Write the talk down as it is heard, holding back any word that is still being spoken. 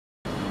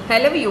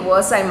Hello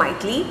viewers, I am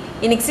Maitli.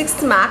 In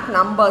 6th Mac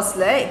numbers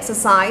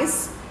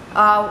exercise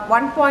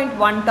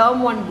 1.1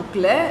 term 1 book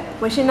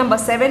question number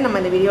 7 நம்ம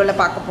இந்த வீடியோல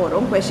பார்க்க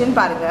போறோம். question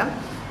பாருங்க.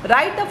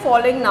 Write the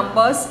following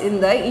numbers in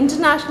the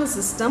international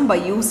system by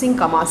using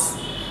commas.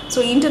 So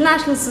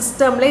international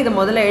systemல இத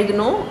முதல்ல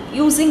எழுதணும்,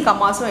 using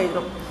commas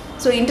எழுதணும்.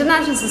 So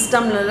international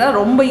systemல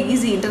ரொம்ப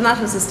easy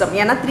international system.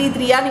 ஏனா 3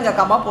 3 ஆ நீங்க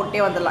கமா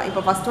போட்டே வந்துடலாம்.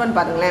 இப்போ first one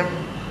பாருங்களேன்.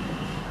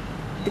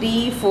 3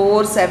 4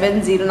 7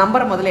 0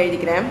 நம்பரை முதல்ல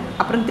எழுதிக்கிறேன்.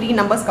 அப்புறம் 3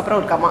 நம்பர்ஸ்க்கு அப்புறம்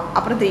ஒரு கமா,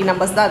 அப்புறம் 3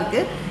 நம்பர்ஸ் தான்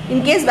இருக்குது.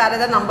 இன்கேஸ் வேறு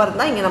ஏதாவது நம்பர்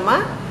இருந்தால் இங்கே நம்ம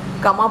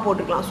கமா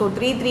போட்டுக்கலாம். ஸோ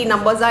 3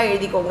 நம்பர்ஸாக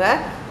எழுதிக்கோங்க,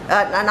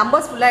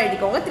 நம்பர்ஸ் ஃபுல்லாக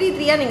எழுதிக்கோங்க. 3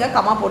 3 நீங்கள்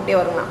கமா போட்டே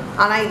வருங்க.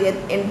 ஆனால் இது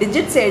என்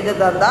டிஜிட்ஸ்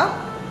எழுதுறதா இருந்தால்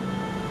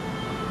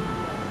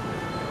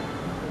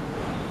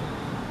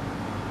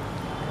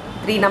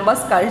 3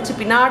 நம்பர்ஸ் கழித்து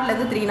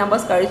பின்னாடிலேருந்து 3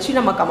 நம்பர்ஸ் கழித்து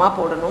நம்ம கமா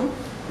போடணும்.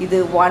 இது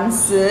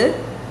ஒன்ஸு,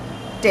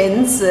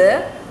 டென்ஸு,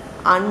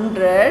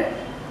 100,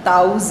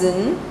 1000,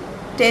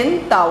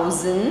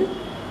 10,000,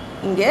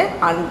 இங்கே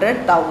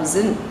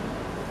 100,000.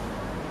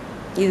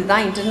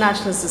 இதுதான்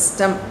இன்டர்நேஷ்னல்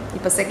சிஸ்டம்.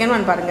 இப்போ செகண்ட்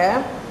ஒன் பாருங்கள்.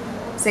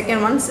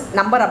 செகண்ட் ஒன்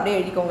நம்பர் அப்படியே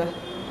எழுதிக்கோங்க.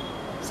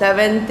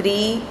 7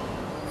 3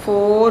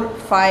 4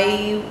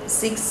 5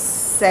 6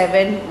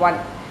 7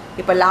 1.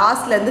 இப்போ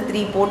லாஸ்ட்லேருந்து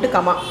 3 போட்டு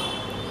கமா,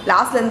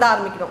 லாஸ்ட்லேருந்து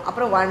ஆரம்பிக்கணும்.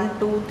 அப்புறம் 1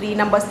 2 3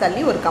 நம்பர்ஸ்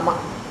தள்ளி ஒரு கமா.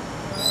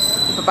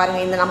 இப்போ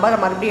பாருங்கள், இந்த நம்பரை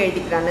மறுபடியும்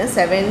எழுதிக்கிறான்னு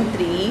 7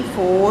 3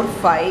 4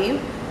 5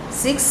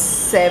 6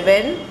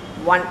 7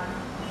 1.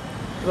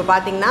 இப்போ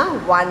பார்த்தீங்கன்னா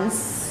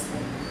ஒன்ஸ்,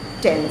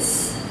 டென்ஸ்,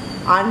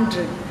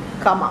 100,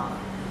 கமா,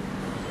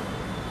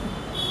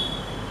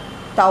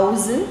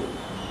 1000,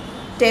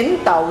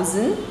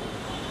 10,000,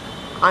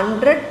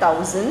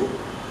 100,000,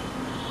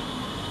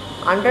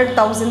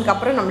 100,000க்கு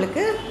அப்புறம்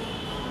நம்மளுக்கு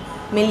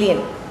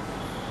மில்லியன்.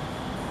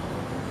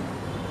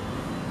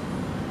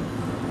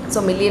 ஸோ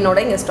மில்லியனோட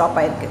இங்கே ஸ்டாப்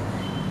ஆகிருக்கு.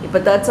 இப்போ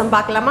தேர்ட் சம்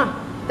பார்க்கலாமா?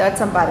 தேர்ட்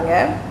சம்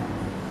பாருங்கள்.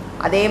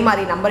 அதே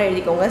மாதிரி நம்பர்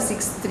எழுதிக்கோங்க.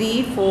 6 3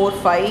 4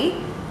 5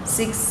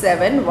 6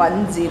 7 1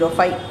 0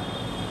 5.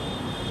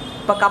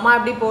 இப்போ கமா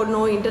எப்படி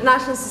போடணும்?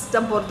 இன்டர்நேஷ்னல்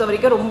சிஸ்டம் பொறுத்த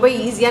வரைக்கும் ரொம்ப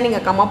ஈஸியாக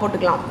நீங்கள் கமா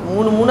போட்டுக்கலாம்.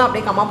 3 3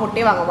 அப்படியே கமா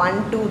போட்டே வாங்க. 1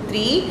 2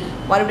 3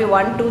 மறுபடியும்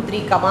 1 2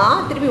 3 கமா,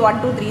 திருப்பி 1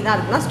 2 3 தான்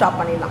இருக்குன்னா ஸ்டாப்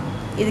பண்ணிடலாம்.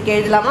 இதுக்கு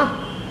எழுதலாமா?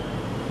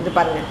 இது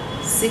பாருங்கள்.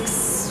 6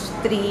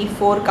 3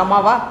 4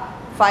 கமாவா,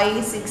 5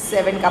 6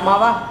 7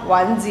 கமாவா,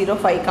 1 0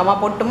 5 கமா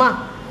போட்டுமா?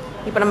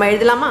 இப்போ நம்ம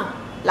எழுதலாமா?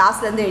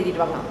 லாஸ்ட்லேருந்து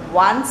எழுதிட்டு வாங்க.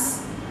 Once,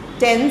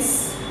 tens,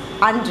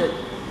 100,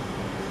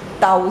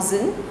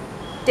 1000,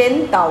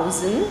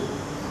 10,000,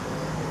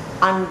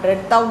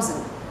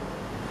 100,000.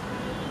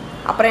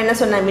 அப்புறம் என்ன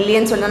சொன்ன?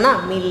 மில்லியன் சொன்னா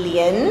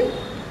மில்லியன்,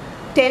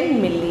 10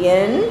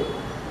 மில்லியன்,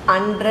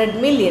 100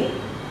 மில்லியன்.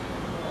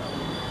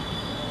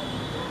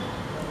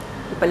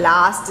 இப்போ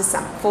லாஸ்ட்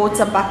சம், ஃபோர்த்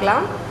சம்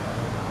பார்க்கலாம்.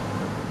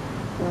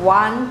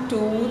 1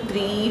 2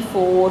 3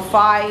 4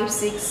 5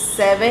 6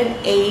 7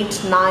 8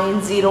 9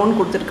 0ன்னு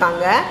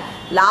கொடுத்துருக்காங்க.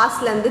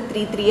 லாஸ்ட்லேருந்து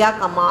 3 3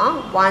 கமா,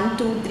 1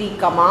 2 3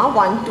 கமா,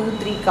 1 2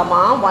 3 கமா,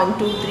 1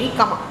 2 3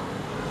 கமா.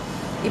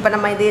 இப்போ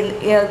நம்ம இதில்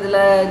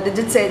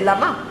டிஜிட்ஸ்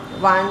எழுதலாமா?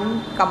 1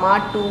 கமா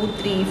 2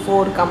 3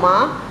 4 கமா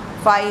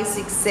 5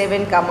 6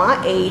 7 கமா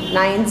 8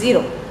 9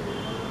 0.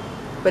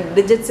 இப்போ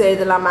டிஜிட்ஸ்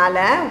எழுதலாம்.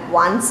 மேலே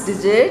ஒன்ஸ்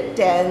டிஜிட்,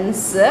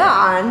 டென்ஸ்,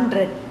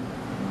 100,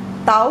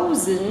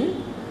 1000,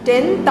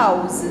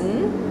 10,000,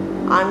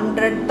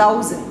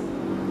 100,000.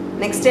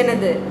 நெக்ஸ்ட்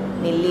என்னது?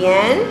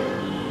 Million,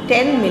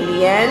 10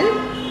 million,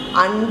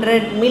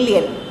 100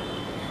 million.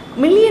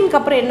 மில்லியனுக்கு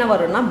அப்புறம் என்ன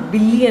வரும்னா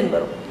பில்லியன்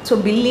வரும். ஸோ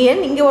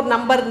பில்லியன், இங்கே ஒரு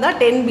நம்பர் இருந்தால்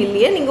 10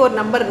 பில்லியன், இங்கே ஒரு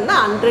நம்பர்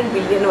இருந்தால் 100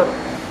 பில்லியன்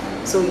வரும்.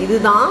 ஸோ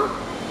இதுதான்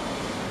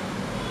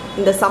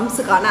இந்த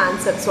சம்ஸுக்கான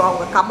ஆன்சர். ஸோ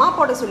அவங்க கமா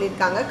போட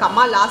சொல்லியிருக்காங்க.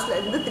 கமா லாஸ்ட்டில்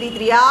இருந்து 3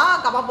 3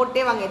 கமா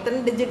போட்டே வாங்க.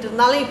 எத்தனை டிஜிட்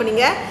இருந்தாலும் இப்போ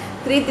நீங்கள்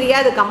 3 3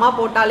 அது கமா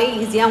போட்டாலே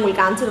ஈஸியாக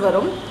உங்களுக்கு ஆன்சர்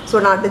வரும்.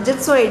 ஸோ நான்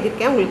டிஜிட்ஸும்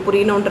எழுதியிருக்கேன் உங்களுக்கு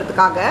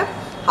புரியணுன்றதுக்காக.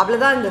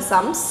 அவ்வளோதான் இந்த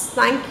சம்ஸ்.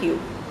 தேங்க்யூ.